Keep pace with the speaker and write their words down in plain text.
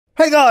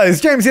Hey guys,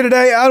 James here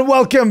today, and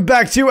welcome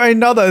back to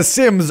another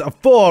Sims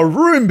 4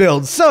 room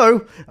build.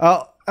 So,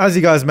 as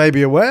you guys may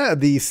be aware,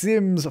 the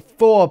Sims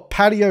 4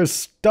 Patio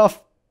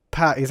Stuff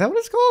Pack, is that what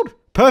it's called?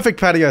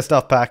 Perfect Patio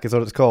Stuff Pack is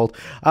what it's called,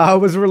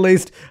 was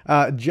released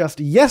just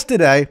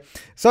yesterday.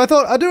 So I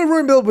thought I'd do a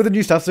room build with the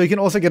new stuff so you can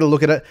also get a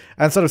look at it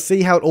and sort of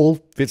see how it all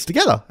fits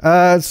together.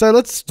 So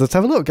let's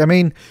have a look. I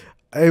mean,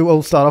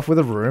 we'll start off with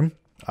a room.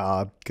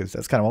 Because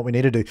that's kind of what we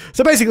need to do.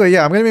 So basically,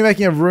 yeah, I'm going to be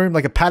making a room,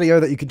 like a patio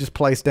that you could just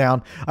place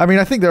down. I mean,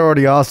 I think there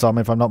already are some,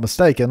 if I'm not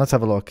mistaken. Let's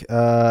have a look.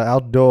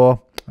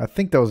 Outdoor. I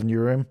think there was a new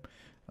room.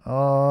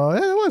 Yeah,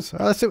 there was.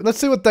 Let's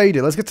see what they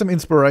do. Let's get some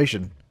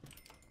inspiration.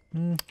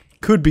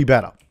 Could be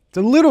better. It's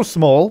a little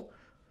small.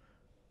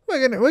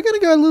 We're gonna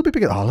go a little bit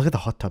bigger. Oh, look at the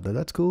hot tub though.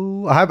 That's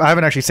cool. I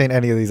haven't actually seen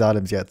any of these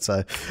items yet,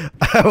 so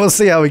we'll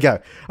see how we go.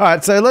 All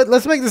right, so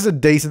let's make this a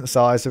decent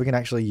size so we can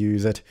actually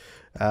use it.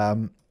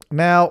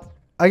 Now,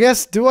 I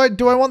guess, do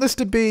I want this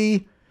to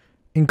be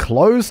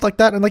enclosed like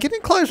that? And like an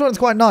enclosed one is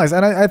quite nice.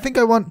 And I think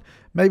I want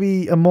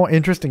maybe a more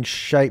interesting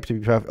shape to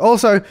be perfect.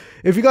 Also,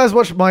 if you guys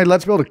watched my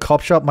Let's Build a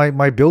Cop Shop,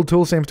 my build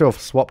tool seems to have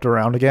swapped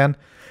around again.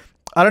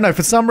 I don't know,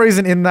 for some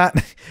reason in that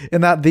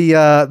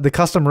the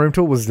custom room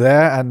tool was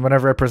there, and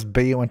whenever I press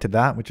B it went to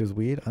that, which is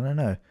weird. I don't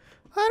know.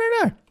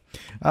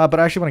 But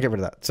I actually want to get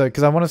rid of that. So,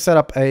 because I want to set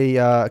up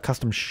a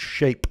custom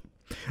shape.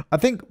 I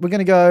think we're going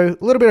to go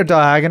a little bit of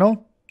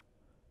diagonal.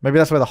 Maybe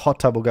that's where the hot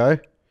tub will go.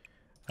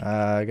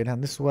 Go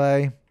down this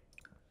way.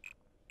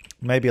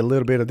 Maybe a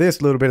little bit of this,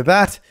 a little bit of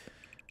that.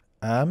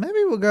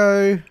 Maybe we'll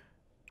go...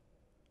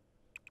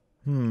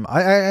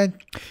 I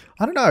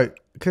don't know.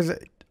 Because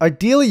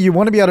ideally, you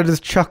want to be able to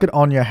just chuck it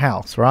on your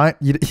house, right?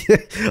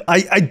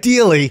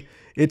 Ideally,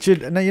 it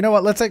should... No, you know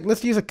what?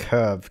 Let's use a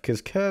curve.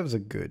 Because curves are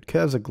good.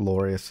 Curves are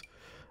glorious.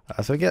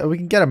 So we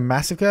can get a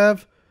massive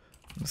curve.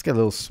 Let's get a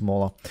little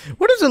smaller.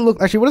 What does it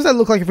look... Actually, what does that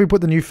look like if we put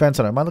the new fence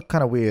on it? It might look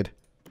kind of weird.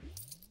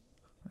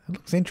 It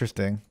looks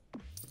interesting.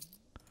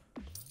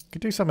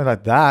 Could do something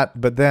like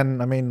that, but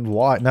then, I mean,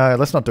 why? No,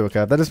 let's not do a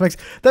curve.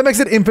 That makes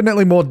it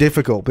infinitely more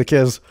difficult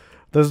because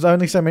there's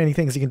only so many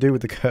things you can do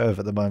with the curve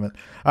at the moment.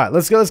 All right,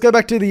 let's go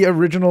back to the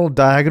original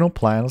diagonal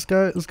plan. Let's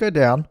go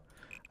down.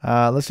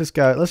 Let's just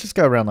go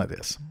around like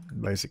this,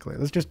 basically.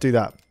 Let's just do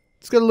that.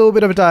 Let's get a little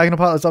bit of a diagonal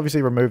part. Let's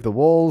obviously remove the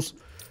walls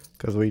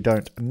because we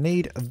don't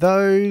need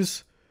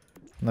those.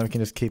 And then we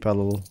can just keep our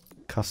little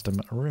custom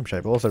room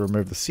shape. We'll also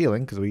remove the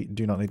ceiling because we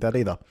do not need that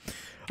either.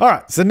 All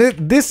right, so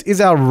this is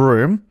our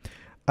room.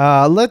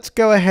 Let's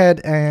go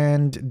ahead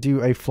and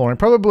do a flooring.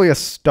 Probably a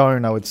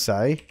stone, I would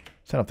say.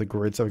 Turn off the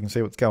grid so we can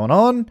see what's going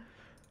on.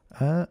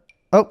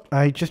 Oh,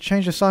 I just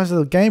changed the size of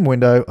the game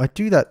window. I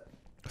do that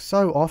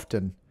so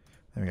often.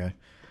 There we go.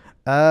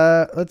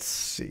 Let's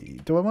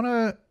see. Do I want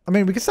to... I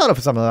mean, we can start off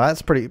with something like that.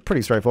 It's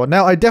pretty straightforward.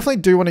 Now, I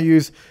definitely do want to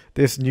use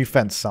this new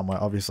fence somewhere,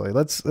 obviously.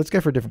 Let's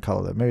go for a different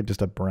color, though. Maybe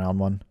just a brown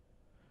one.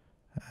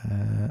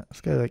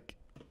 Let's go like...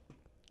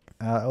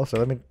 also,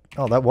 let me...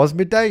 Oh, that was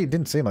midday? It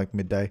didn't seem like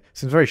midday.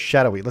 Seems very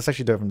shadowy. Let's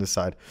actually do it from this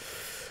side.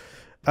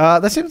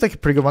 That seems like a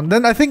pretty good one.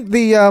 Then I think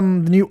the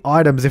new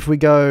items, if we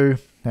go...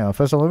 Now,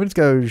 first of all, let me just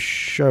go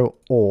show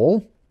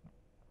all.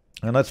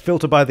 And let's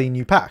filter by the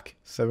new pack.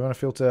 So we want to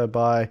filter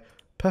by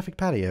Perfect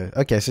Patio.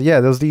 Okay, so yeah,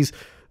 there's these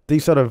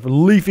sort of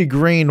leafy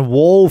green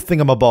wall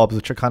thingamabobs,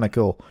 which are kind of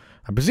cool.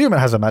 I presume it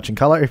has a matching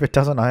color. If it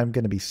doesn't, I am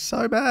going to be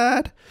so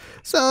mad.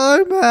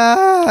 So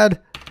mad.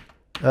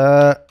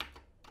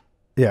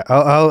 Yeah,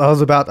 I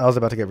was about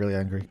to get really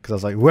angry because I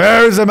was like,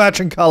 "Where is the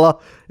matching color?"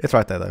 It's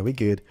right there though. We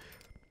good.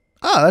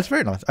 Oh, that's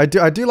very nice. I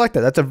do like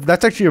that.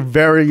 That's actually a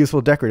very useful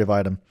decorative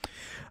item.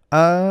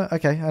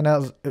 Okay, and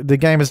now the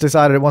game has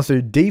decided it wants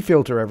to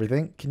defilter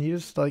everything. Can you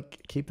just like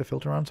keep the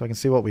filter on so I can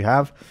see what we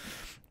have?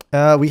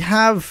 We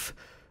have.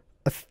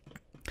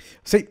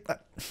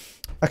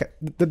 Okay.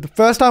 The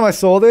first time I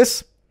saw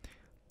this,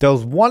 there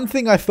was one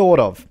thing I thought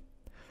of,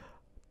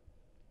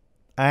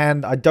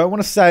 and I don't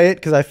want to say it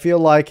because I feel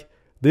like.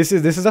 This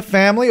is a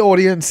family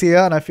audience here,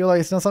 and I feel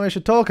like it's not something I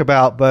should talk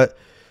about, but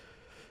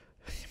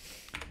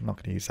I'm not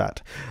going to use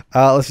that.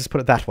 Let's just put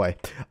it that way.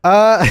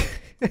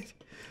 It's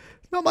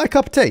not my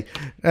cup of tea.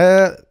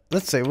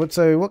 Let's see.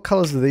 What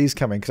colors are these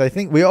coming? Because I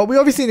think we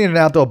obviously need an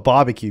outdoor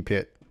barbecue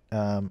pit.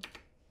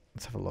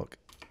 Let's have a look.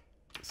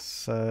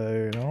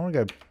 So I don't want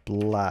to go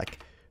black.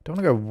 Don't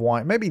want to go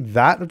white. Maybe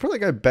that would probably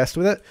go best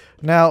with it.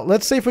 Now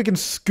let's see if we can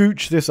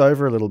scooch this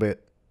over a little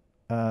bit.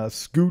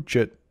 Scooch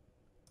it.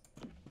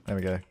 There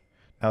we go.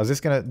 Now,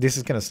 this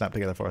is gonna snap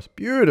together for us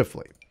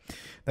beautifully.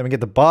 Then we get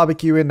the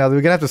barbecue in. Now,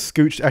 we're gonna have to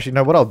scooch. Actually,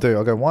 no, what I'll do,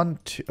 I'll go 1,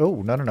 2.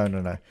 Oh,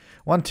 no.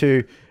 1,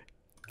 2,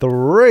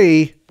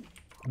 3.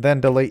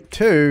 Then delete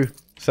 2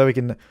 so we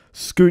can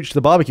scooch the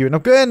barbecue. And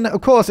again,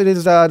 of course, it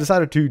is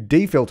decided to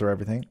defilter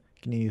everything.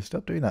 Can you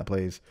stop doing that,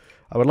 please?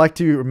 I would like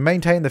to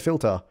maintain the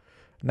filter.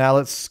 Now,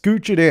 let's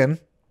scooch it in.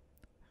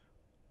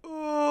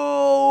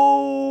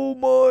 Oh,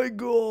 my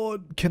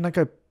God. Can I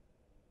go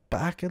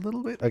back a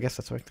little bit? I guess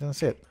that's what I'm going to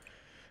see it.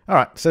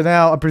 Alright, so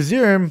now I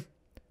presume,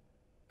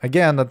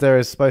 again, that there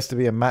is supposed to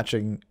be a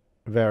matching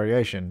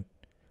variation.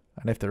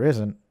 And if there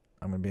isn't,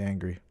 I'm going to be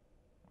angry.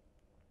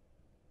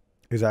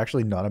 is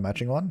actually not a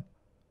matching one.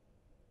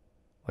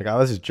 Like, I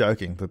was just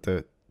joking that the...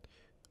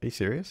 Are you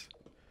serious?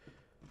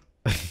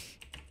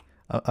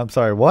 I'm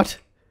sorry, what?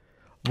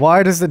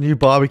 Why does the new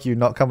barbecue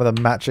not come with a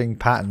matching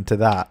pattern to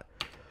that?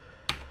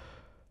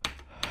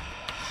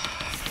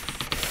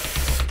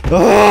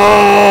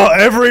 Oh,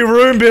 every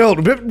room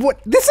build. But what?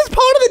 This is part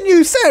of the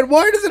new set.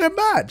 Why doesn't it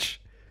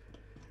match?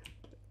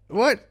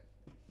 What?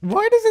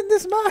 Why doesn't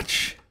this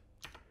match?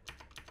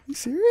 Are you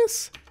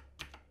serious?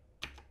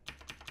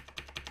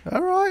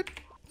 Alright.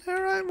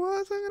 Alright, well,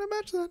 it's not going to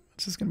match that.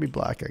 It's just going to be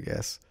black, I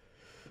guess.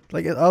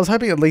 Like, I was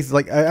hoping at least,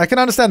 like, I can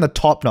understand the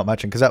top not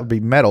matching because that would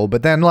be metal,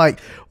 but then, like,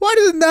 why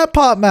doesn't that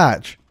part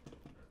match?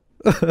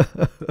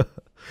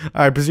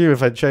 I presume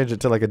if I change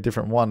it to, like, a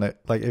different one,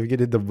 like, if you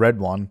did the red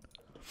one,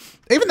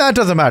 even that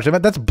doesn't match. I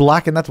mean, that's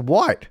black and that's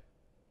white.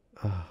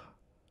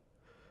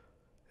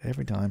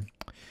 Every time.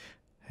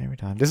 Every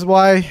time. This is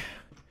why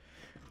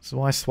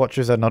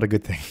swatches are not a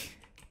good thing.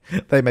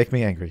 They make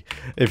me angry,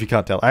 if you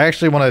can't tell. I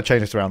actually want to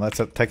change this around.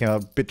 That's taking a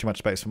bit too much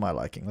space for my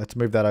liking. Let's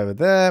move that over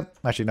there.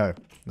 Actually, no.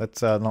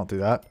 Let's not do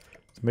that.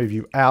 Let's move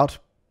you out.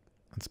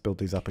 Let's build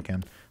these up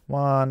again.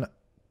 1,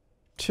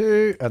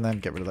 2, and then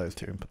get rid of those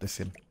 2 and put this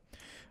in.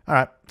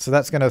 Alright, so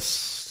that's going to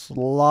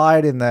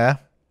slide in there.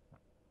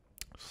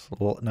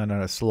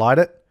 No, slide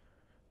it.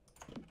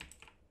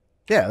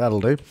 Yeah,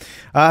 that'll do.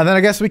 And then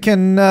I guess we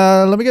can,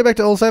 let me go back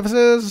to all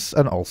surfaces,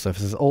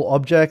 all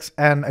objects,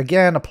 and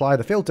again, apply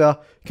the filter.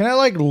 Can I,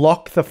 like,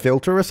 lock the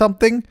filter or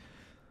something?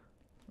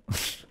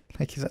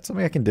 Like, is that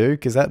something I can do?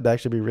 Because that'd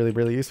actually be really,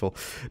 really useful.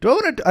 Do I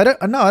want to,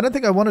 I don't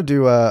think I want to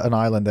do an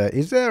island there.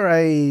 Is there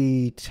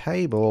a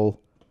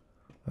table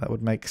that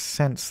would make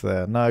sense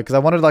there? No, because I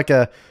wanted like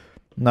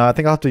no, I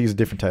think I'll have to use a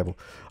different table.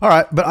 All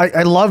right, but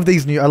I love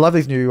these new,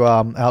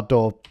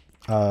 outdoor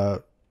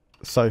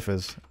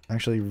sofas.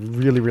 Actually,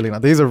 really, really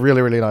nice. These are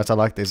really, really nice. I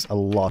like these a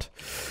lot.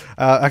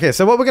 Okay,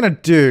 so what we're going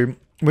to do,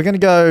 we're going to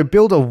go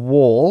build a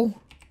wall.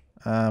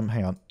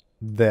 Hang on.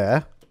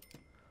 There.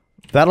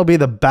 That'll be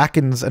the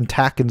backends and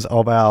tackens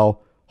of our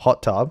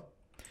hot tub.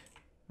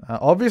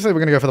 Obviously, we're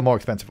going to go for the more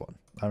expensive one.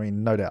 I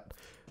mean, no doubt.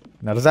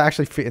 Now, does that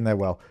actually fit in there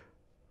well?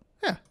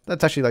 Yeah,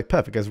 that's actually like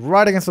perfect. It goes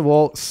right against the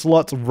wall,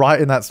 slots right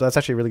in that. So that's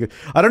actually really good.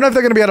 I don't know if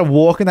they're going to be able to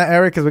walk in that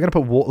area because we're going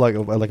to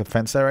put like a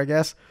fence there, I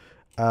guess.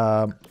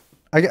 I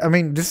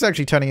mean, this is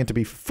actually turning out to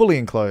be fully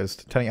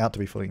enclosed. Which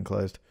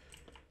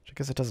I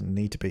guess it doesn't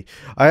need to be.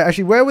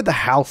 Actually, where would the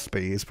house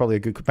be is probably a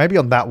good... Maybe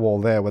on that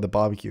wall there where the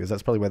barbecue is.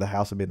 That's probably where the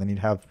house would be. And then you'd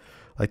have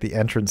like the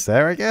entrance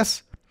there, I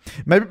guess.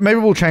 Maybe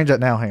we'll change that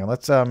now. Hang on.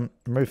 Let's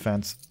remove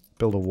fence,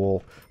 build a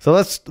wall. So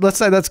let's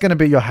say that's going to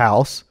be your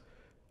house.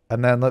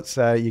 And then let's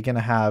say you're going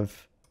to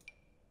have...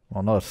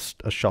 Well, not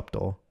a shop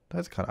door.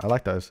 Those kind of... I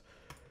like those.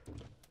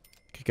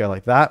 Could go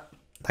like that.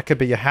 That could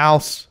be your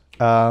house.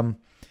 And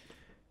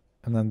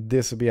then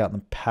this will be out in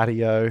the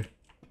patio.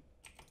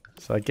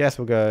 So I guess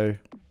we'll go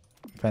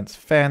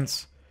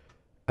fence,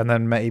 and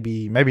then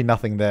maybe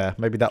nothing there.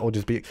 Maybe that will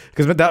just be,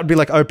 because that would be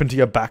like open to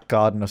your back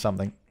garden or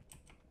something.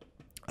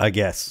 I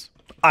guess.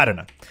 I don't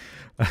know.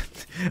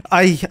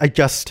 I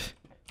just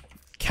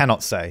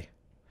cannot say.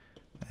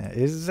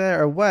 Is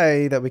there a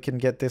way that we can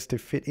get this to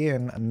fit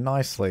in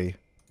nicely?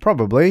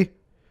 Probably.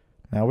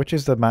 Now, which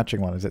is the matching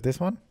one? Is it this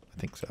one? I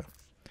think so.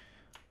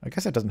 I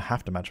guess it doesn't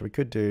have to match. We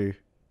could do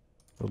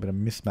a little bit of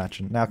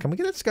mismatching. Now, can we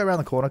get it to go around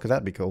the corner? Because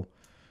that'd be cool.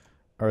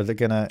 Or is it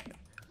going to...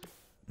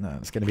 No,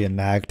 it's going to be a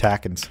nag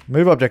tackins.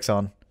 Move objects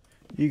on.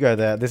 You go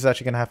there. This is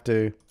actually going to have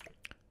to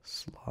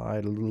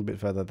slide a little bit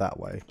further that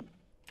way.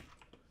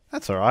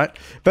 That's alright.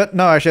 But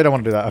no, actually I don't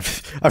want to do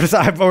that.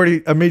 I've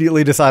already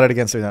immediately decided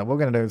against doing that. What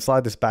we're going to do is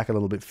slide this back a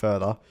little bit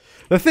further.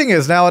 The thing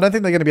is, now I don't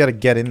think they're going to be able to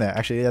get in there.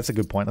 Actually, that's a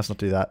good point. Let's not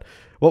do that.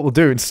 What we'll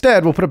do,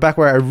 instead, we'll put it back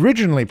where I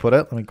originally put it.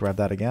 Let me grab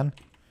that again.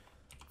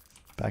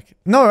 Back.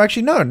 No,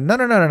 actually, no. No.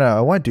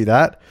 I won't do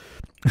that.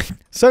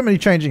 So many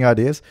changing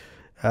ideas.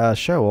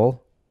 Show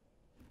all.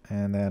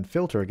 And then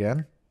filter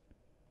again.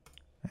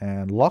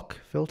 And lock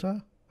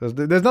filter.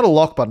 There's not a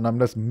lock button. I'm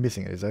just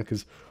missing it, is there?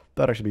 Because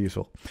that'd actually be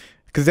useful.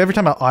 Because every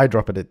time I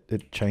drop it,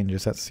 it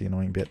changes. That's the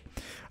annoying bit.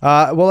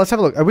 Well, let's have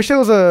a look. I wish there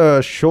was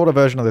a shorter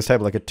version of this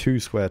table, like a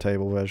 2-square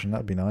table version.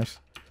 That'd be nice.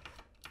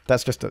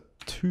 That's just a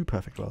 2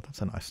 perfect. Well,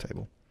 that's a nice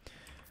table.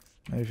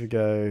 Maybe if you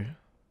go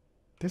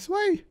this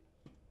way.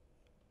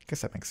 I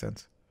guess that makes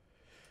sense.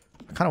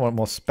 I kind of want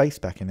more space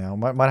back in now.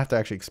 Might have to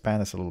actually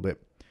expand this a little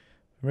bit.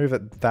 Move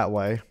it that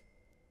way.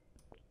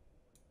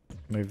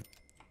 Move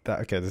that.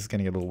 Okay, this is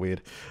getting a little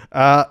weird.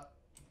 I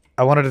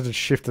wanted to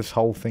shift this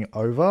whole thing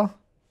over.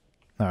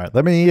 Alright,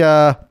 let me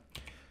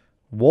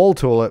wall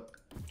tool it.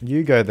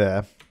 You go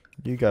there.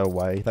 You go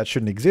away. That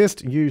shouldn't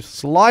exist. You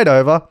slide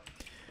over.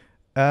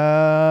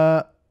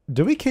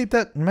 Do we keep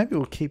that? Maybe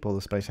we'll keep all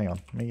the space. Hang on.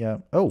 Let me,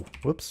 oh,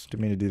 whoops.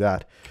 Didn't mean to do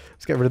that.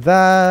 Let's get rid of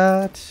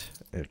that.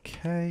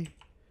 Okay.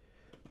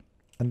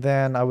 And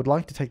then I would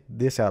like to take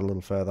this out a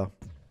little further.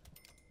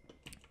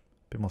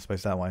 Bit more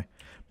space that way.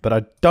 But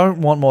I don't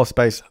want more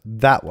space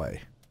that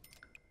way.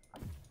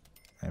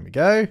 There we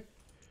go.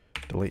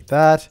 Delete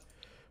that.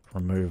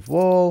 Remove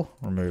wall.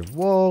 Remove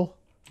wall.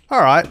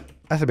 Alright.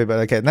 That's a bit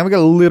better. Okay, now we got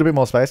a little bit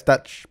more space.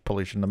 That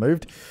probably shouldn't have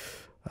moved.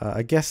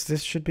 I guess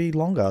this should be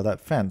longer, that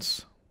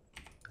fence.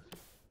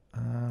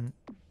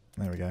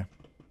 There we go.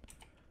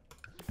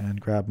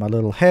 And grab my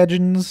little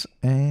hedges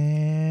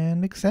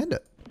and extend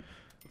it.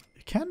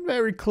 You can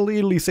very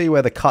clearly see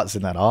where the cuts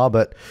in that are,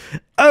 but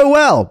oh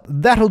well,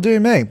 that'll do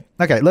me.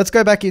 Okay, let's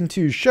go back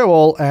into show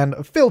all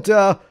and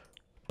filter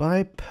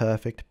by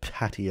Perfect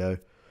Patio.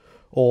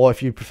 Or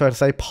if you prefer to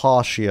say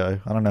Patio.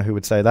 I don't know who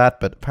would say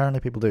that, but apparently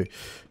people do.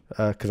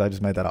 Because I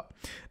just made that up.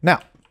 Now,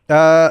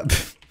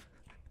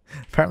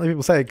 apparently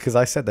people say it because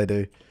I said they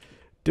do.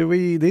 Do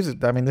we, this is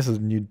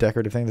a new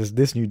decorative thing. There's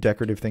this new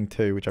decorative thing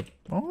too, which I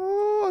was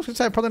going to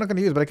say I'm probably not going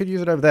to use, but I could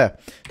use it over there.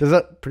 Does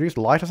that produce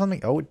light or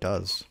something? Oh, it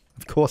does.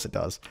 Of course it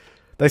does.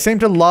 They seem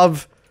to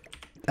love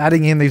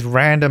adding in these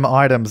random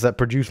items that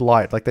produce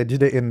light. Like they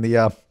did it in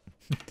the,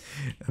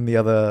 in the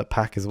other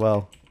pack as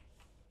well.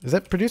 Is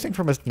that producing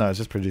from a, no, it's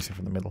just producing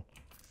from the middle.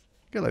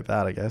 Go like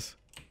that, I guess.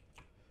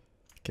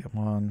 Get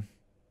one.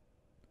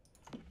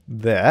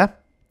 There.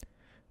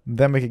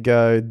 Then we could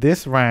go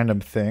this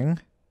random thing.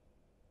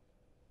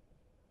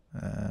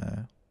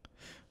 I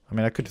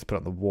mean, I could just put it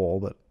on the wall,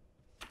 but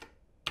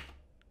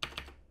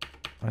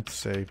let's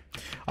see.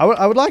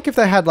 I would like if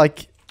they had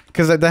like,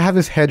 because they have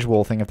this hedge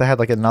wall thing. If they had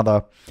like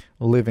another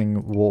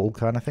living wall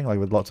kind of thing, like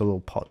with lots of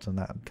little pots and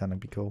that, would kind of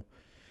be cool.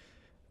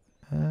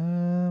 I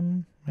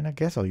mean, I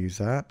guess I'll use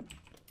that.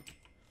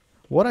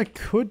 What I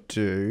could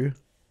do,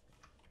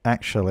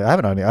 actually, I have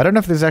an idea. I don't know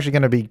if this is actually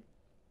going to be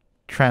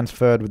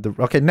transferred with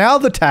the... Okay, now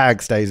the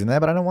tag stays in there,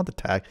 but I don't want the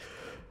tag.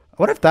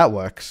 What if that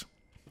works?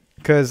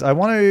 Because I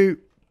want to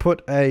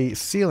put a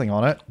ceiling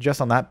on it,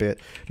 just on that bit.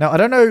 Now, I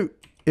don't know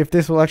if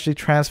this will actually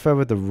transfer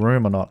with the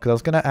room or not, because I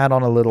was going to add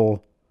on a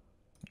little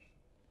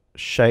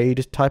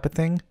shade type of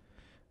thing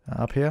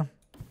up here.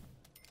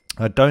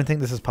 I don't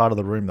think this is part of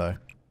the room, though.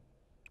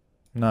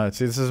 No,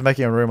 see, this is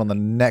making a room on the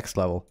next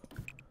level.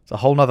 It's a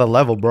whole nother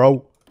level,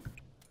 bro.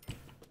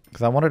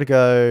 Because I wanted to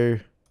go...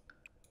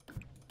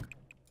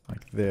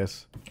 like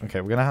this. Okay,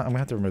 I'm gonna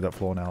have to remove that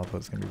floor now.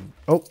 It's gonna be...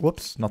 Oh,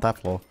 whoops, not that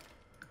floor.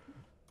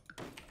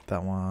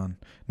 That one.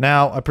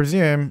 Now, I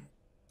presume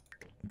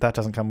that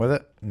doesn't come with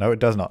it. No, it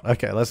does not.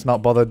 Okay, let's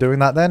not bother doing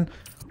that then.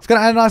 It's gonna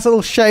add a nice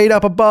little shade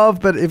up above,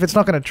 but if it's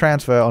not gonna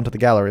transfer onto the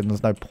gallery, then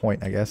there's no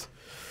point, I guess.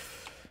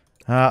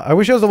 I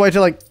wish there was a way to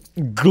like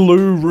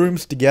glue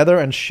rooms together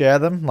and share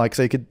them. Like,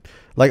 so you could...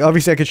 Like,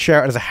 obviously I could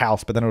share it as a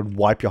house, but then it would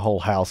wipe your whole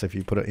house if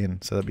you put it in.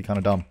 So that'd be kind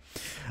of dumb.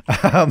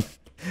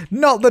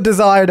 Not the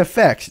desired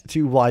effect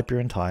to wipe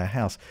your entire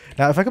house.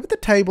 Now, if I could put the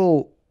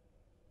table...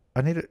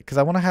 I need it... Because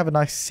I want to have a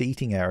nice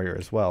seating area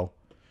as well.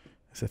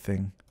 That's a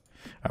thing.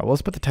 Alright, well,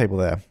 let's put the table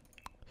there.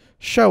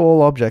 Show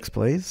all objects,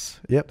 please.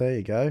 Yep, there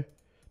you go.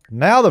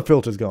 Now the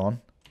filter's gone.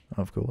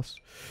 Of course.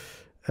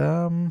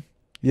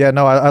 Yeah,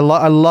 no,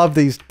 I love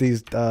these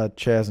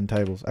chairs and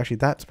tables. Actually,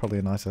 that's probably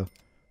a nicer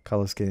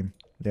color scheme.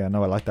 Yeah,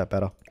 no, I like that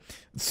better.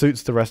 It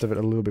suits the rest of it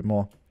a little bit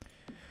more.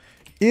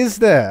 Is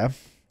there,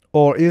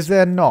 or is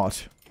there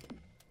not,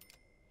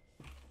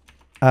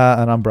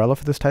 an umbrella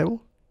for this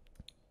table?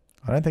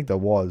 I don't think there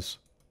was.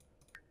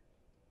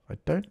 I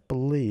don't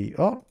believe...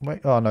 Oh, wait.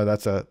 Oh, no,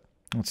 that's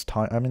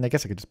tiny. I mean, I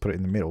guess I could just put it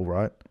in the middle,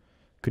 right?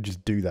 Could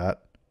just do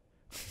that.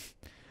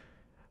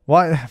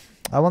 Why?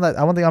 I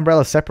want the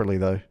umbrella separately,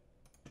 though.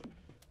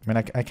 I mean,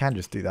 I can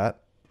just do that.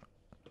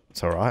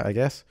 It's alright, I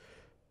guess.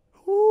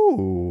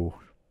 Ooh.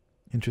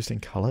 Interesting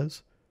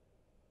colors.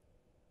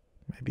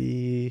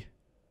 Maybe...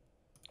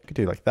 I could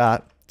do like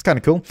that. It's kind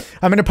of cool.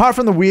 I mean, apart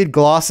from the weird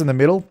glass in the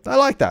middle, I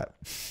like that.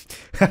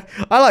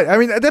 I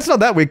mean, that's not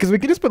that weird, because we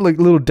can just put like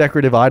little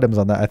decorative items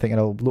on that, I think, and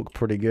it'll look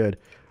pretty good.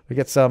 We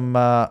get some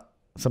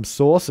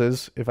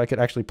saucers. If I could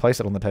actually place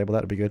it on the table,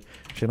 that would be good.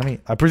 Actually,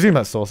 I presume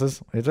that's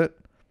saucers, is it?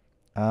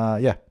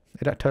 Yeah,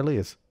 it totally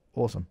is.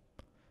 Awesome.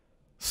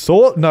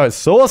 No,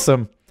 it's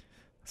awesome.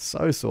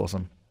 So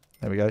awesome.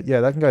 There we go.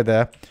 Yeah, that can go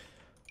there.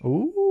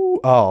 Ooh.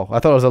 Oh, I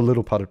thought it was a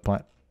little potted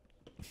plant.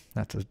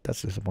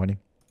 That's disappointing.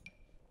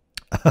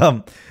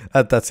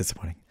 That's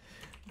disappointing.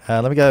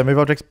 Let me go move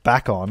objects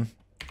back on.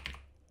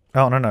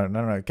 Oh,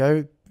 no.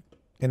 Go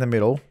in the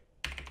middle.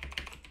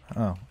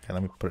 Oh, okay,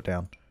 let me put it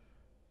down.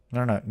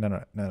 No.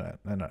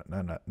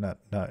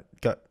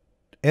 Go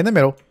in the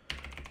middle.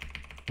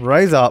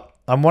 Raise up.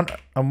 I'm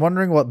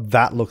wondering what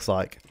that looks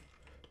like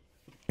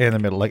in the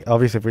middle. Like,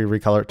 obviously, if we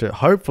recolor it to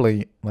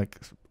hopefully, like,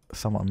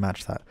 somewhat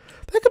match that.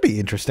 That could be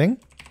interesting.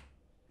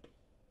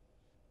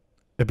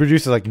 It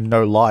produces, like,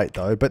 no light,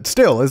 though. But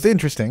still, it's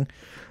interesting.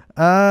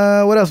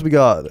 What else we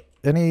got?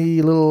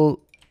 Any little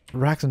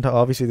racks and...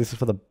 Obviously, this is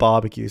for the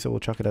barbecue, so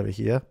we'll chuck it over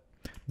here.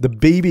 The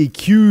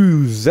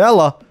BBQ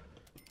Zella.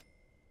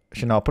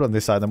 Actually, no, I'll put it on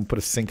this side, then we'll put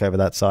a sink over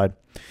that side.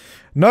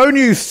 No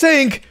new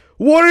sink?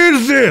 What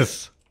is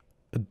this?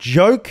 A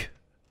joke?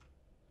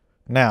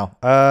 Now,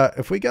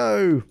 if we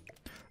go...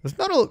 There's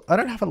not a... I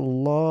don't have a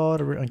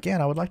lot of room.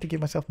 Again, I would like to give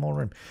myself more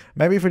room.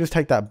 Maybe if we just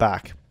take that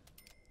back.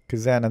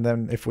 Because then, and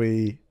then if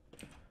we...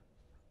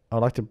 I'd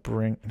like to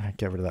bring...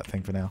 Get rid of that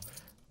thing for now.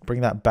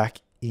 Bring that back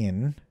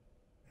in.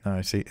 No,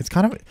 see, it's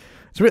kind of...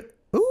 It's a bit...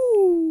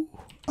 Ooh!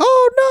 Oh!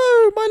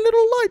 Oh no, my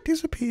little light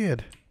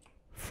disappeared.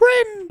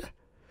 Friend.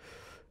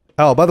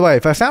 Oh, by the way,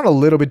 if I sound a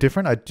little bit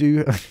different, I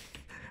do...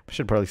 I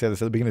should probably say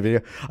this at the beginning of the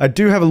video. I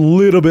do have a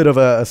little bit of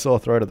a sore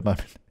throat at the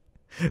moment.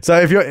 So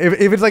if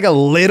it's like a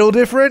little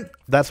different,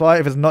 that's why.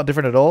 If it's not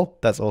different at all,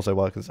 that's also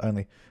why. Because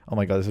only... Oh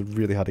my god, this is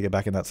really hard to get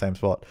back in that same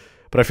spot.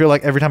 But I feel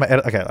like every time I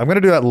edit... Okay, I'm going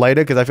to do that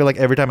later because I feel like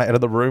every time I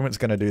edit the room, it's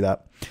going to do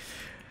that.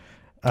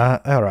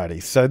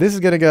 Alrighty, so this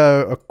is going to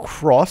go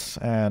across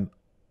and...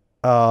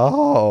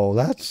 Oh,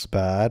 that's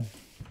bad.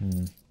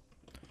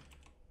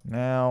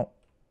 Now,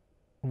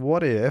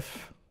 what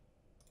if...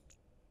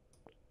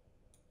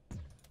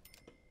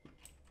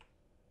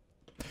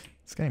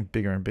 It's getting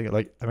bigger and bigger.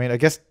 Like, I mean, I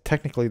guess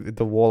technically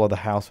the wall of the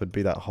house would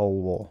be that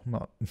whole wall.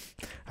 Not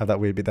have that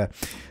weird bit there.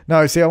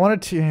 No, see, I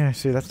wanted to... Yeah,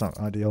 see, that's not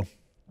ideal.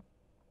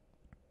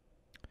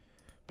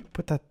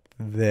 Put that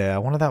there. I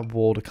wanted that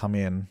wall to come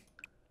in.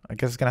 I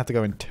guess it's going to have to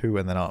go in 2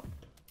 and then up.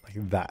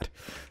 Like that.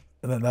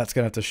 And then that's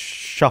going to have to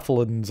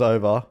shuffle it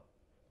over.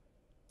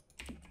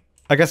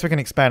 I guess we can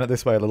expand it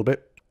this way a little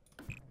bit.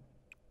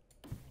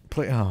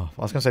 Please, oh,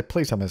 I was going to say,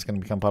 please tell me it's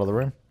going to become part of the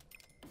room.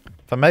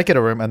 If I make it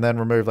a room and then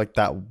remove, like,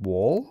 that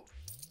wall...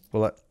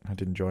 Well, I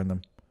didn't join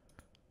them.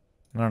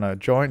 No.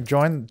 Join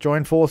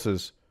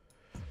forces.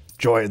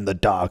 Join the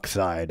dark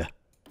side.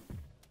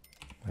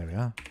 There we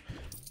are.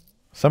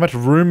 So much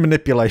room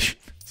manipulation.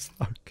 So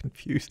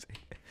confusing.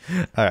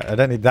 Alright, I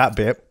don't need that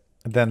bit.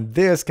 And then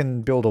this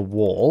can build a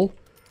wall.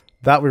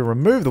 That we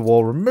remove the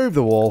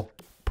wall,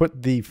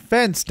 put the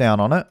fence down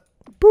on it.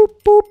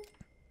 Boop, boop.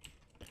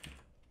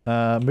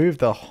 Move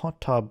the hot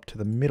tub to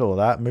the middle of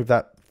that. Move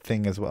that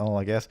thing as well,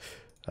 I guess.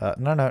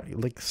 No,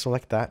 like,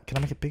 select that. Can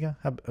I make it bigger?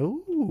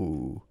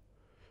 Ooh.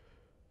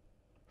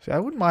 See, I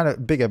wouldn't mind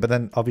it bigger, but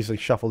then obviously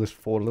shuffle this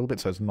forward a little bit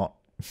so it's not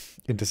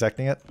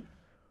intersecting it.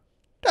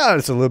 Oh,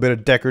 it's a little bit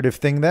of decorative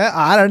thing there.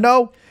 I don't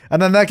know.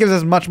 And then that gives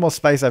us much more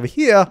space over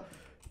here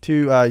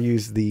to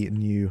use the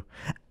new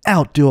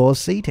outdoor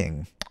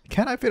seating.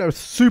 Can I fit a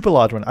super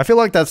large one? I feel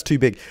like that's too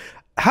big.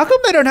 How come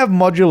they don't have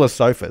modular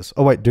sofas?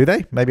 Oh, wait, do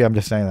they? Maybe I'm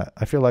just saying that.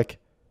 I feel like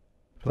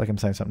I'm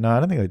saying something. No, I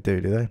don't think they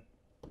do they?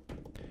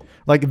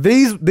 Like,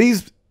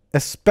 these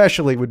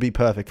especially would be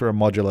perfect for a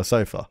modular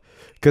sofa.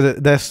 Because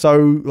they're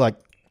so, like,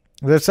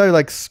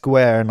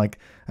 square and, like,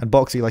 and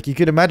boxy. Like, you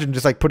could imagine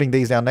just, like, putting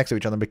these down next to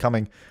each other and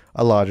becoming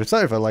a larger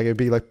sofa. Like, it'd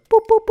be like,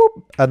 boop, boop,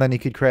 boop. And then you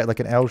could create, like,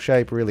 an L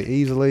shape really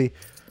easily.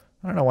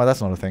 I don't know why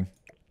that's not a thing.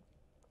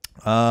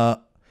 I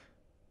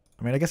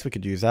mean, I guess we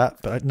could use that.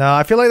 But, no,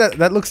 I feel like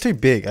that looks too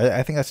big.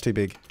 I think that's too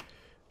big.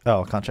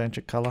 Oh, I can't change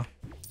it color.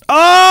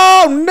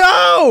 Oh,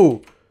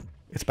 no!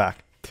 It's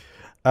back.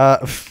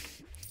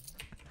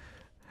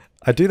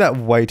 I do that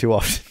way too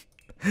often.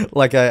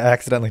 Like, I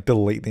accidentally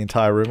delete the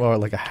entire room or,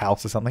 like, a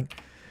house or something.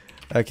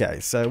 Okay,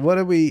 so what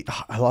do we...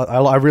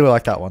 I really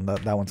like that one.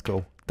 That one's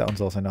cool. That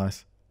one's also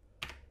nice.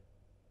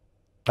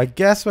 I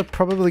guess we're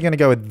probably going to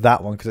go with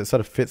that one because it sort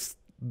of fits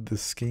the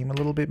scheme a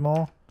little bit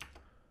more.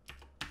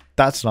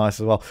 That's nice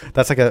as well.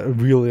 That's like a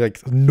really,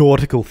 like,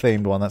 nautical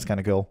themed one. That's kind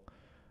of cool.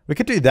 We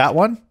could do that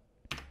one.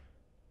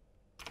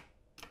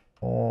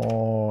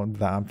 Or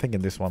that. I'm thinking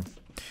this one.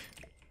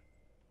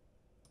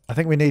 I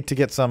think we need to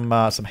get some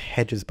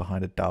hedges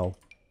behind it, dull.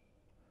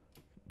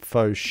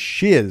 Faux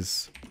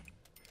shiz.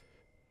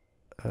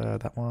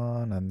 That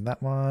one and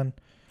that one.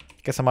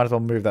 Guess I might as well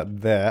move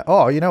that there.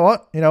 Oh, you know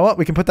what? You know what?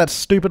 We can put that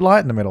stupid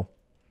light in the middle.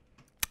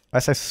 I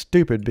say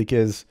stupid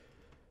because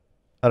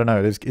I don't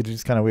know. It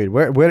is kind of weird.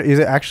 Where is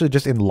it actually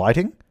just in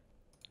lighting?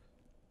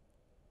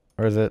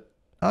 Or is it?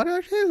 Oh, it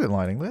actually is in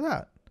lighting. Look at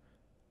that.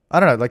 I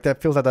don't know. Like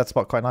that fills out that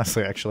spot quite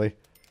nicely, actually.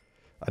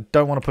 I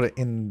don't want to put it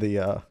in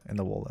the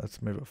wall.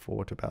 Let's move it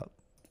forward to about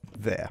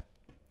there.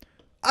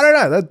 I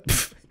don't know.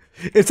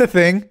 It's a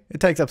thing. It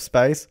takes up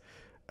space.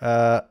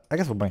 I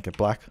guess we'll make it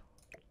black.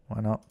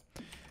 Why not?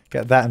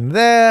 Get that in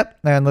there.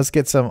 And let's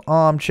get some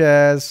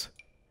armchairs.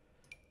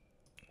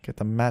 Get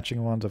the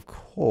matching ones, of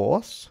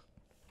course.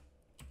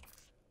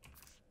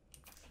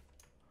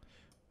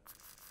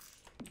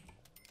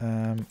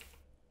 I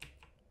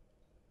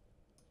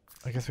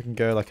guess we can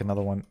go like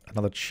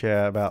another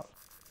chair about...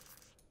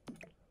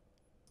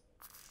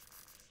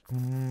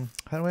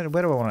 where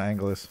do I want to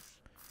angle this?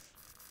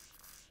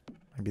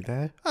 Maybe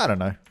there? I don't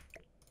know.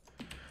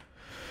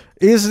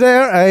 Is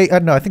there a...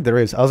 no, I think there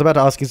is. I was about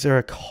to ask, is there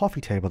a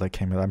coffee table that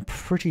came with it? I'm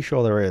pretty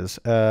sure there is.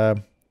 Yeah,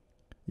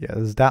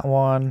 there's that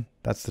one.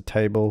 That's the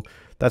table.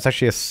 That's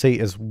actually a seat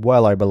as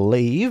well, I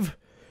believe.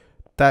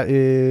 That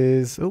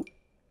is... Oh,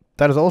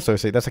 that is also a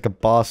seat. That's like a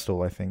bar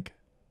stool, I think.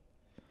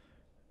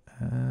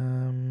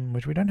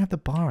 Which we don't have the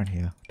bar in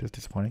here. Just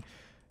disappointing.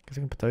 Guess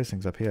I can put those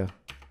things up here.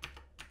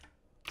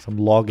 Some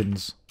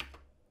logins.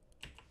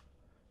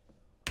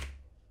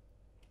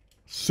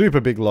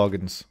 Super big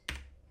logins.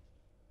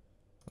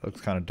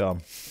 Looks kind of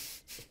dumb.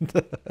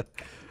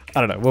 I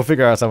don't know. We'll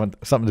figure out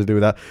something to do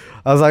with that.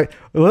 I was like,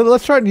 well,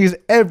 let's try and use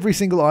every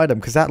single item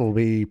because that'll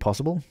be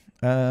possible.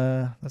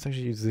 Let's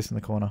actually use this in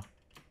the corner.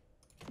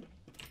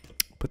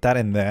 Put that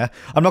in there.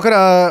 I'm not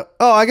gonna...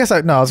 Oh, I guess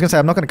no, I was gonna say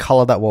I'm not gonna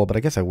color that wall, but I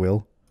guess I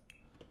will.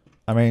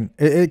 I mean,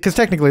 because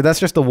technically that's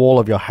just the wall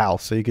of your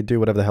house, so you could do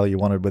whatever the hell you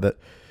wanted with it.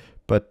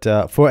 But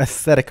for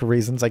aesthetic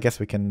reasons, I guess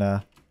we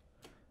can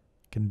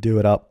do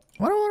it up.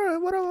 What do I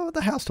want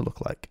the house to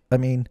look like? I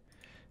mean,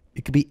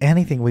 it could be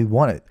anything we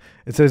want it.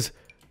 It says,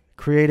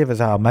 creative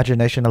as our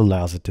imagination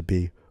allows it to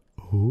be.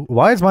 Ooh,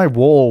 why is my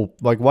wall,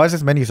 like, why is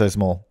this menu so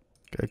small?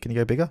 Can you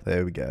go bigger?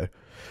 There we go.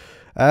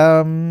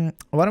 Why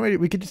don't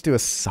we could just do a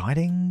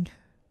siding?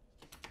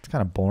 It's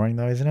kind of boring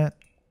though, isn't it?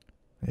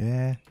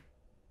 Yeah.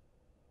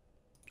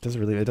 It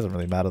doesn't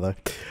really matter though.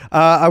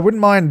 I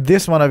wouldn't mind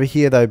this one over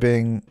here though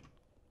being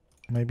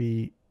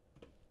maybe,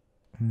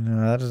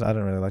 no, I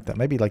don't really like that.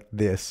 Maybe like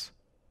this.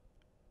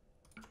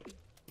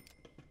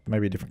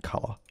 Maybe a different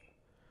color.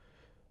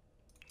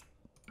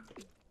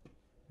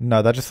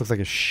 No, that just looks like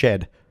a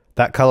shed.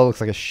 That color looks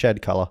like a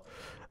shed color.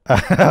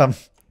 What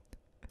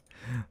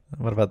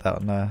about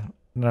that one?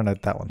 No,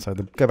 that one. So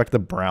go back to the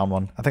brown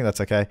one. I think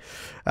that's okay.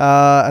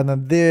 And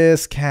then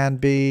this can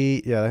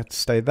be, yeah, let's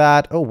stay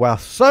that. Oh, wow.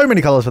 So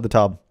many colors for the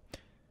tub.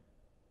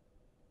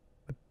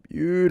 A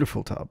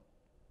beautiful tub.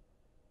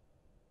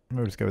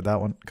 We'll just go with that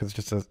one because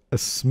it's just a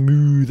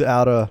smooth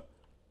outer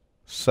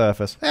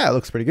surface. Yeah, it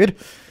looks pretty good.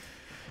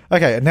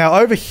 Okay, now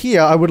over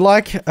here, I would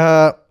like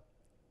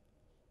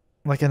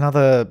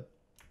another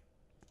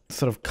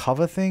sort of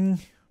cover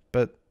thing,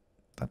 but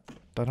I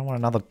don't want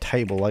another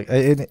table. Like,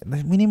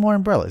 we need more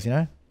umbrellas, you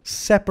know?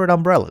 Separate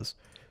umbrellas.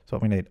 That's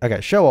what we need.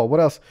 Okay, show all. What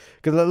else?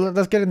 Because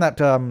let's get in that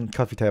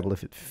coffee table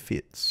if it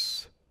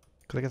fits.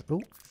 Because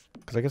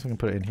I guess we can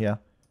put it in here.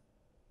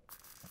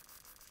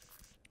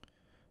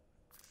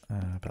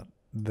 About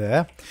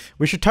there.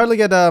 We should totally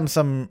get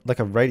some, like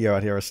a radio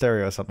out here, or a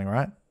stereo or something,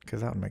 right?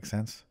 Because that would make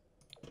sense.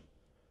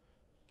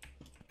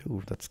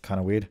 Ooh, that's kind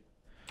of weird.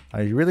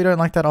 I really don't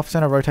like that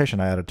off-center rotation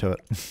I added to it.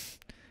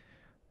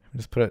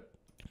 Just put it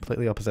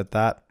completely opposite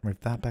that. Move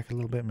that back a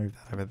little bit. Move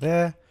that over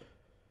there.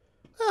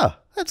 Oh,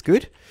 that's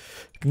good.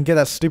 You can get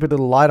that stupid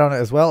little light on it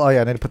as well. Oh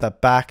yeah, I need to put that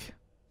back.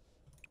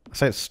 I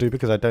say it's stupid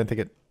because I don't think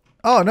it...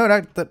 Oh, no,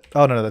 that's that.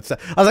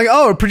 I was like,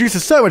 oh, it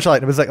produces so much light.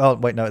 And it was like, oh,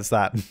 wait, no, it's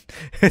that.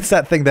 It's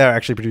that thing there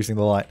actually producing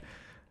the light.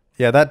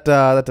 Yeah, that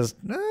does...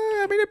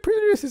 I mean, it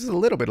produces a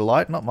little bit of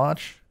light, not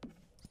much.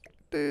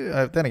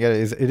 Then again,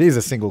 it is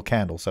a single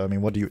candle, so I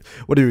mean, what do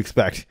you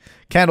expect?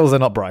 Candles are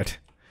not bright.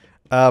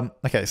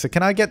 Okay, so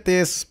can I get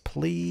this,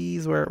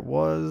 please, where it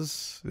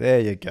was? There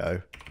you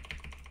go.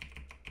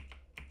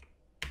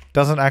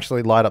 Doesn't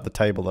actually light up the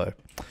table though,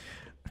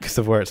 because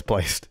of where it's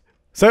placed.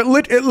 So it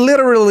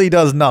literally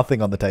does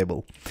nothing on the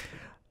table.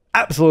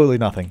 Absolutely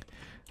nothing.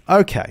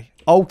 Okay,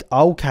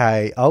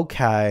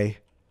 okay.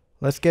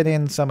 Let's get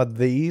in some of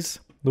these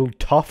little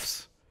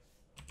tufts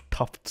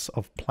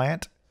of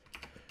plant.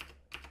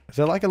 Is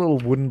there like a little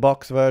wooden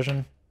box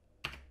version?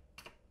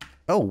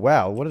 Oh,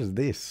 wow. What is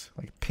this?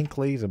 Like pink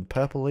leaves and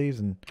purple leaves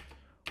and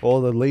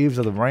all the leaves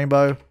of the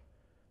rainbow.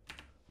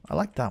 I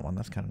like that one.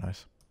 That's kind of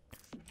nice.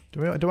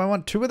 Do I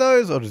want two of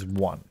those or just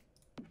one?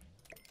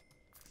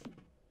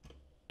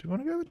 Do you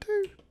want to go with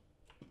two?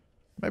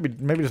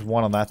 Maybe just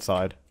one on that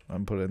side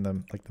and put it in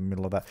the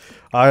middle of that.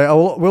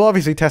 We'll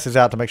obviously test this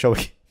out to make sure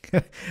we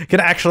can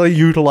actually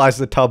utilize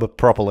the tub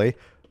properly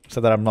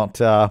so that I'm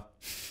not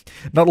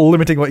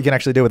limiting what you can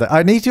actually do with it.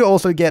 I need to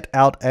also get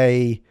out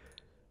a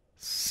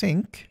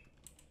sink.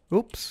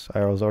 Oops,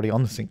 I was already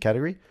on the sink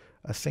category.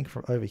 A sink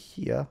from over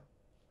here.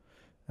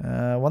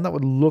 One that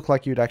would look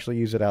like you'd actually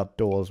use it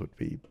outdoors would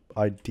be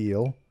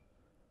ideal.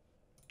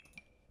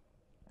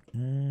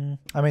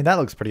 I mean, that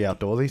looks pretty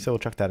outdoorsy, so we'll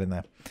chuck that in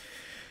there.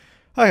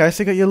 Okay,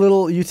 so you got your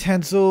little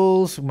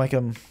utensils. We'll make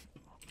them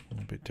a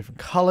little bit different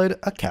colored.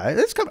 Okay,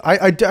 that's kind of,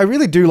 I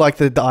really do like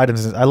the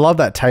items. I love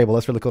that table.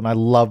 That's really cool. And I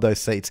love those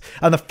seats.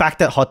 And the fact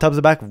that hot tubs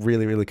are back,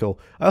 really, really cool.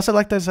 I also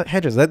like those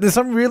hedges. There's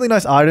some really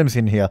nice items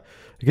in here.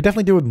 You could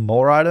definitely do with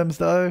more items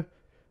though.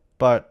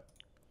 But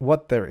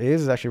what there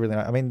is actually really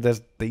nice. I mean,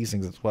 there's these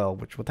things as well,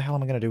 which, what the hell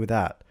am I going to do with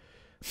that?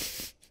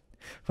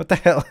 What the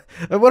hell?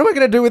 What am I going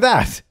to do with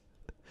that?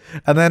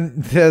 And then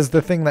there's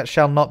the thing that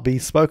shall not be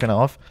spoken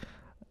of.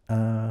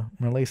 At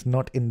least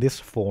not in this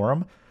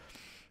forum.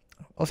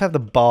 Also have the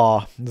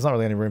bar. There's not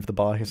really any room for the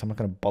bar here, so I'm not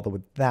going to bother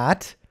with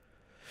that.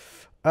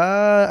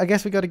 I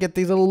guess we got to get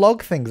these little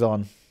log things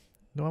on.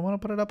 Do I want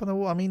to put it up on the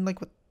wall? I mean,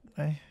 like, what?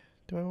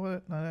 Do I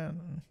want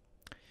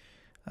it?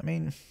 I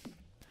mean,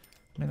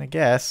 I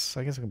guess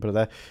I can put it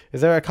there. Is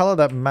there a color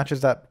that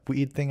matches that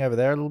weird thing over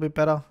there a little bit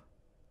better?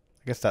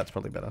 I guess that's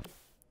probably better.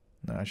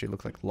 No, actually it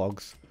looks like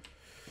logs.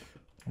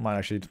 I might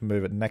actually just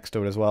move it next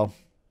to it as well.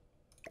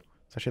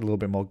 It's actually a little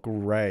bit more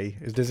grey.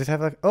 Does this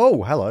have a...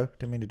 Oh, hello.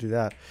 Didn't mean to do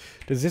that.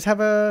 Does this have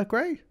a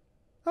grey?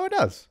 Oh, it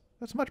does.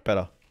 That's much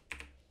better.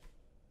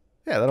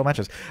 Yeah, that all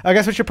matches. I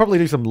guess we should probably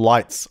do some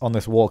lights on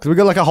this wall. Because we've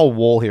got like a whole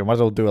wall here. Might as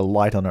well do a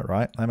light on it,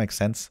 right? That makes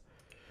sense.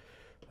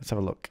 Let's have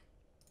a look.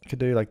 We could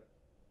do like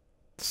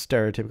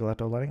stereotypical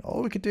outdoor lighting.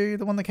 Or we could do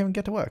the one that can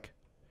get to work.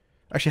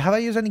 Actually, have I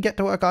used any get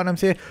to work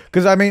items here?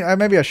 Because I mean,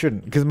 maybe I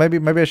shouldn't. Because maybe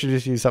I should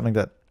just use something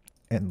that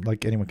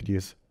like anyone could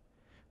use.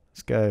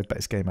 Let's go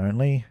base game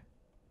only.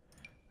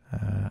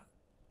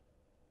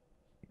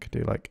 Could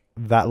do like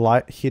that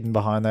light hidden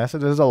behind there. So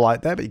there's a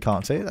light there, but you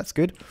can't see it. That's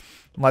good.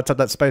 Lights up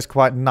that space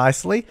quite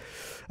nicely.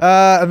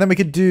 And then we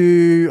could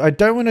do... I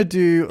don't want to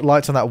do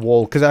lights on that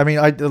wall. Because, I mean,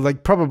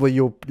 probably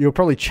you'll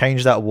probably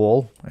change that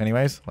wall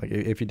anyways. Like,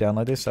 if you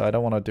download this. So I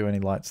don't want to do any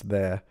lights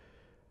there.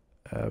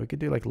 We could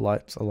do, like,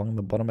 lights along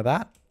the bottom of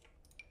that.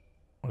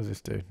 What does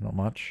this do? Not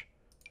much.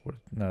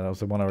 No, that was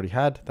the one I already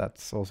had.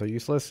 That's also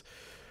useless.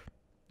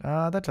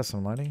 That does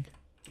some lighting.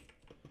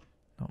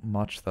 Not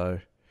much, though.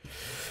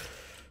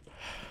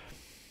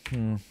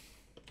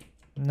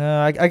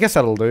 No, I guess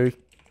that'll do.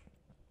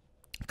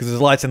 Because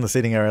there's lights in the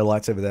seating area,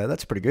 lights over there.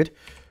 That's pretty good.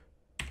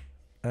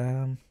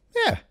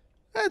 Yeah,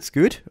 that's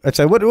good.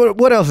 So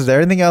what else is there?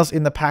 Anything else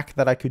in the pack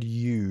that I could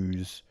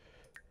use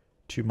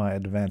to my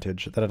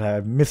advantage that I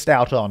have missed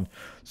out on?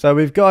 So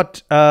we've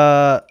got...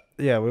 yeah,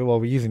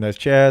 we're using those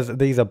chairs.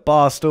 These are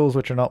bar stools,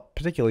 which are not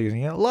particularly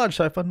using it. A large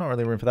sofa, not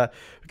really room for that.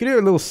 We could do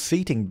a little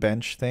seating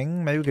bench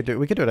thing. Maybe we could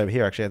do it over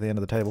here, actually, at the end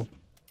of the table.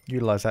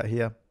 Utilize that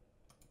here.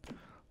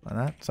 Like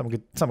that.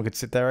 Someone could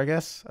sit there, I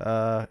guess.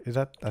 Is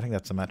that? I think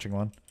that's the matching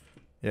one.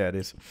 Yeah, it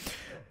is.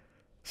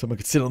 Someone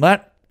could sit on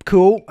that.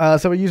 Cool.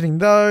 So we're using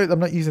those. I'm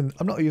not using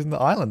the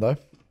island though.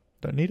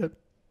 Don't need it.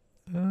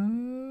 Yeah,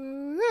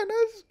 no,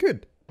 this is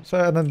good. So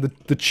and then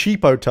the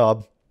cheapo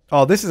tub.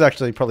 Oh, this is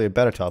actually probably a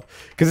better tub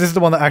because this is the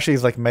one that actually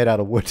is like made out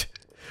of wood.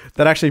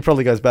 That actually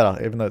probably goes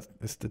better, even though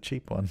it's the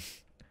cheap one.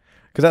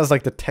 Because that was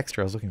like the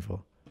texture I was looking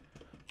for.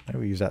 Maybe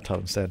we use that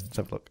tub instead. Let's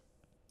have a look.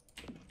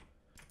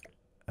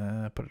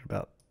 Put it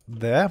about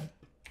there.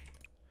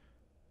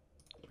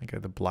 I go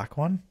the black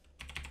one.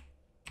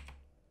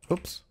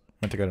 Oops,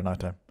 meant to go to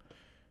nighttime.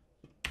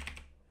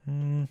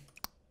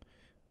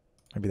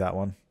 Maybe that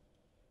one.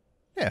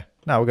 Yeah,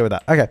 no, we'll go with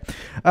that. Okay.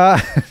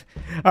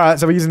 Alright,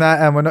 so we're using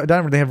that, and we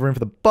don't really have room for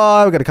the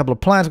bar. We've got a couple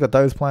of plants. We've got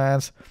those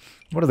plants.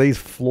 What are these?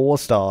 Floor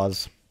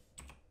stars.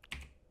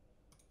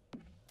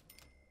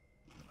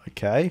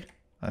 Okay.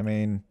 I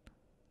mean...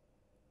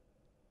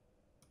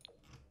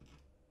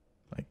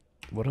 like,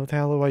 what the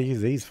hell do I use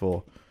these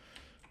for?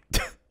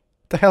 What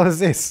the hell is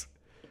this?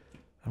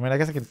 I mean, I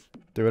guess I could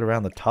do it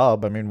around the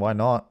tub. I mean, why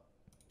not?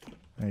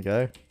 There you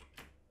go.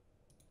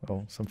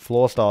 Well, some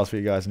floor stars for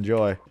you guys.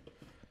 Enjoy.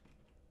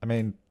 I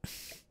mean,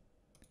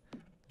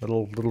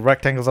 little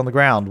rectangles on the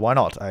ground. Why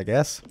not, I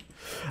guess.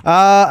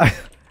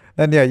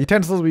 Then, yeah,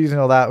 utensils, we're using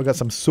all that. We've got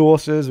some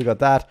saucers. We've got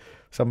that.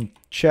 Some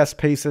chess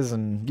pieces.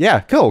 And, yeah,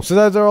 cool. So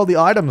those are all the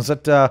items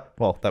that,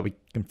 well, that we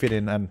can fit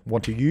in and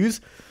want to use.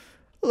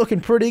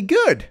 Looking pretty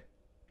good.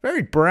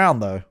 Very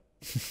brown, though.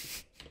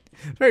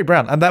 Very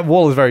brown. And that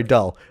wall is very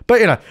dull.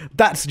 But, you know,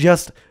 that's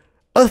just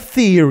a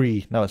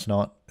theory. No, it's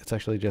not. It's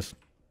actually just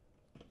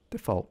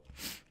default.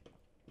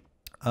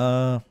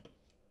 But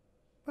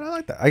I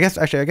like that. I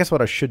guess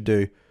what I should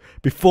do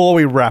before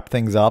we wrap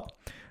things up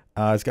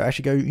is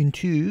actually go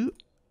into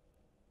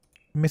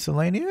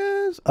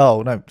miscellaneous.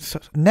 Oh, no. So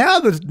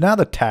now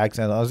the tags.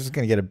 I was just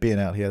going to get a bin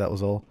out here. That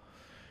was all.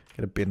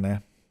 Get a bin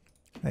there.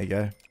 There you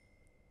go.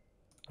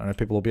 I know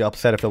people will be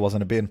upset if there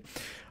wasn't a bin.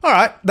 All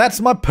right. That's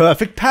my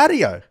perfect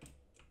patio.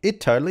 It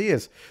totally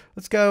is.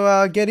 Let's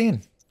go get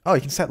in. Oh,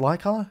 you can set light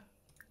color?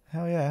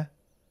 Hell yeah.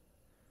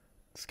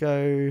 Let's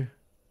go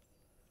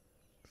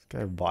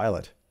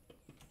violet.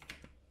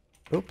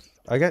 Oops.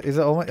 I guess, is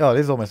it almost, oh, it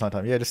is almost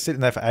nighttime. Yeah, just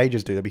sitting there for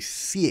ages, dude. That'd be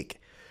sick.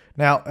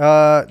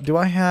 Now, do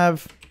I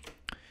have,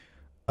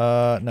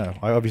 no,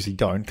 I obviously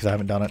don't because I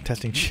haven't done it.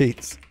 Testing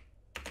cheats.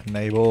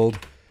 Enabled.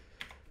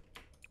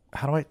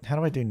 How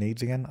do I do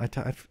needs again?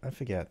 I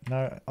forget.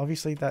 No,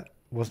 obviously that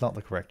was not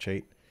the correct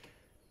cheat.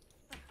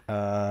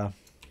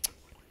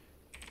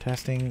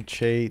 Testing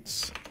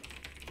cheats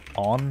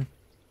on.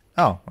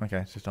 Oh, okay,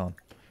 it's just on.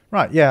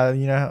 Right, yeah,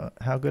 you know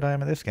how good I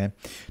am at this game.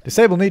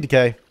 Disable need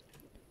decay.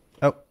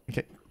 Oh,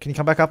 okay. Can you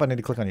come back up? I need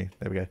to click on you.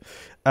 There we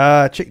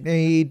go. Chick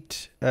need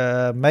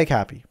make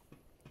happy.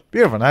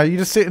 Beautiful. Now you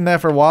just sitting there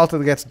for a while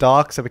till it gets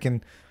dark, so we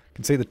can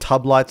see the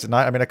tub lights at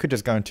night. I mean, I could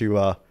just go into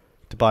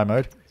to buy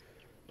mode.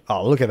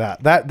 Oh, look at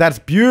that. That's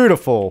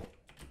beautiful.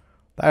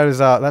 That is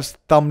that's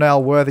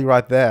thumbnail worthy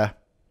right there.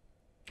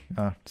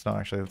 No, it's not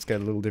actually. Let's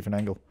get a little different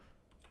angle.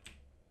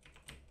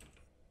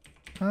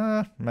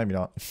 Maybe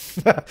not.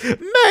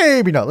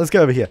 Maybe not. Let's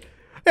go over here.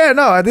 Yeah,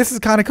 no, this is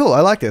kind of cool.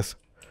 I like this.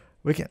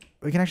 We can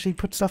actually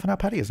put stuff in our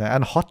patios now,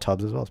 and hot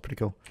tubs as well. It's pretty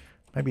cool.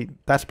 Maybe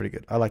that's pretty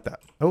good. I like that.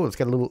 Oh, let's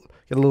get a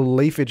little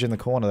leafage in the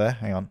corner there.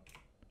 Hang on.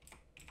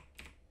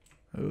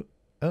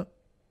 Oh,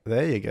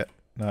 there you go.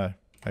 No,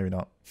 maybe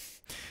not.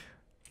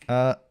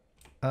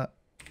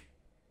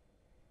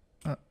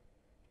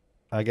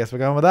 I guess we're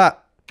going with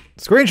that.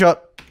 Screenshot.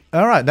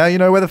 All right, now you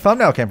know where the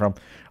thumbnail came from.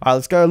 All right,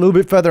 let's go a little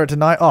bit further into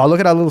night. Oh, look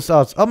at our little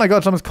stars. Oh my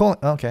god, someone's calling.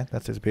 Oh, okay,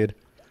 that's disappeared.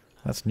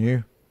 That's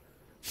new.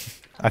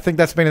 I think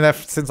that's been in there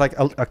since like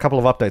a couple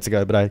of updates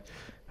ago, but I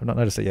have not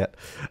noticed it yet.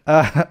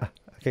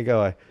 Okay, go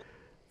away.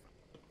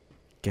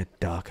 Get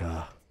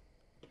darker.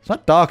 It's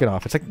not dark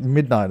enough. It's like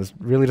midnight. It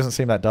really doesn't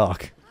seem that dark.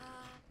 Can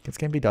this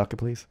game be darker,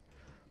 please?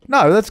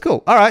 No, that's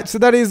cool. All right, so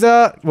that is,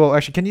 well,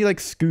 actually, can you like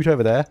scoot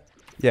over there?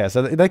 Yeah,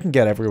 so they can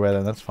get everywhere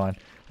then. That's fine.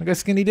 I'll go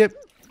skinny dip.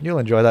 You'll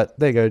enjoy that.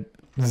 There you go.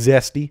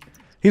 zesty.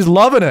 He's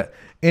loving it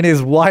in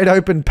his wide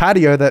open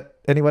patio that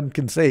anyone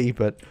can see.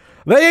 But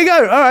there you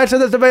go. All right, so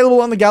that's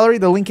available on the gallery.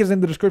 The link is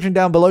in the description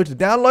down below to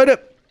download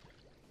it.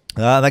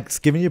 That's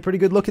giving you a pretty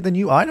good look at the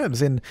new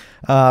items in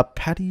Perfect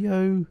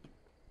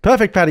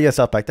Patio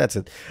Stuff Pack. That's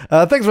it.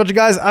 Thanks for watching,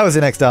 guys. I will see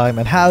you next time,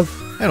 and have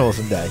an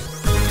awesome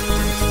day.